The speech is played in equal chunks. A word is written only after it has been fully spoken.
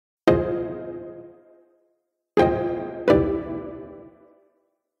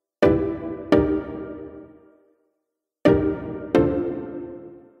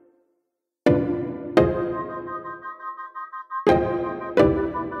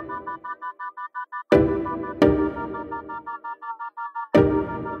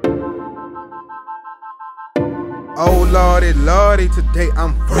Oh lordy, lordy, today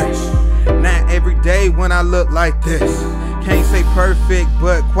I'm fresh. Not every day when I look like this. Can't say perfect,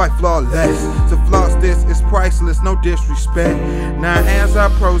 but quite flawless. To floss this is priceless, no disrespect. Now as I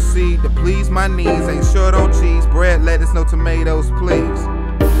proceed to please my needs, ain't short on cheese, bread, lettuce, no tomatoes, please.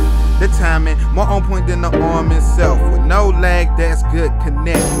 The timing, more on point than the arm itself. With no lag, that's good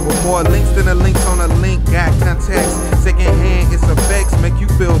connect. With more links than the links on a link, got contacts. Second hand, it's effects, make you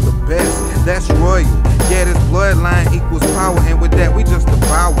feel the best. That's royal, yeah, this bloodline equals power. And with that, we just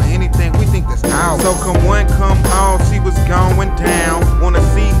devour anything we think that's ours. So come one, come all, see what's going down. Wanna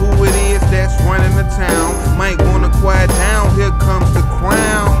see who it is that's running the town. Might wanna quiet down, here comes the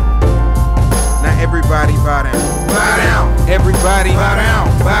crown. Now everybody bow down. Bow down. Everybody bow down.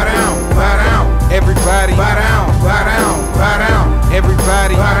 Bow down. Bow down. Everybody bow down. Bow down. Bow down.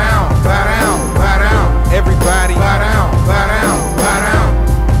 Everybody bow down. Bow down. Bow down. Everybody bow down. Bow down. Bow down.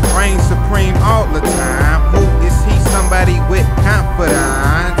 Reign supreme all the time. Who is he? Somebody with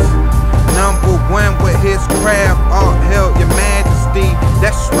confidence. Number one with his craft. All hail your majesty.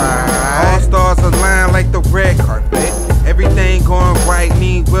 That's right. All stars align like the red carpet. Everything going right,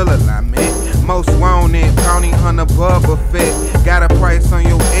 need will alignment. Most wanted, bounty hunter, Bubba Fett. Got a price on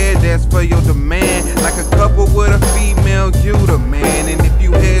your head, that's for your demand. Like a couple with a female, you the man. And if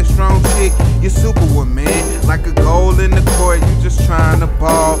you headstrong chick, you're superwoman. Like a goal in the court, you just trying to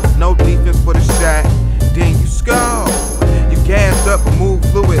ball. No defense for the shot, then you score. You gassed up and move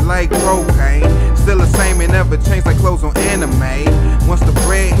fluid like propane. Still the same and never changed like clothes on anime. Once the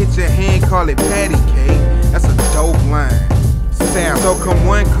bread hit your hand, call it patty cake. That's a dope line. So come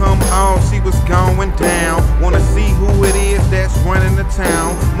one, come all, see what's going down. Wanna see who it is that's running the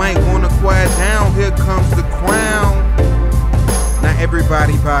town. Might wanna quiet down, here comes the crown. Now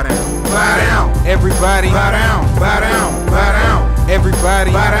everybody bow down. Bow down. Everybody bow down. Bow down. Bow down.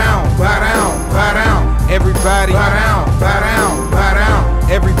 Everybody bow down. Bow down. Bow down. Everybody bow down. Bow down. Bow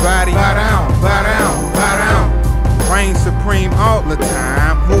down. Everybody bow down. Bow down. Bow down. Reign supreme all the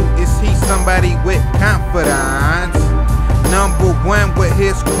time. Who is he? Somebody with confidence. Number one with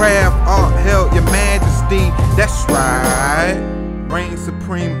his craft, all hail your majesty, that's right. Reign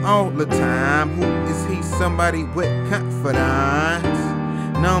supreme all the time. Who is he? Somebody with confidence.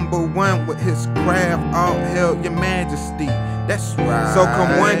 Number one with his craft, all hail your majesty, that's right. So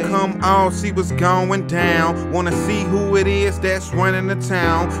come one, come all, see what's going down. Wanna see who it is that's running the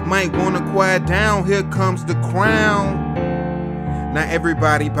town. Might wanna quiet down, here comes the crown. Now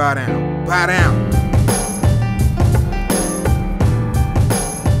everybody bow down, bow down.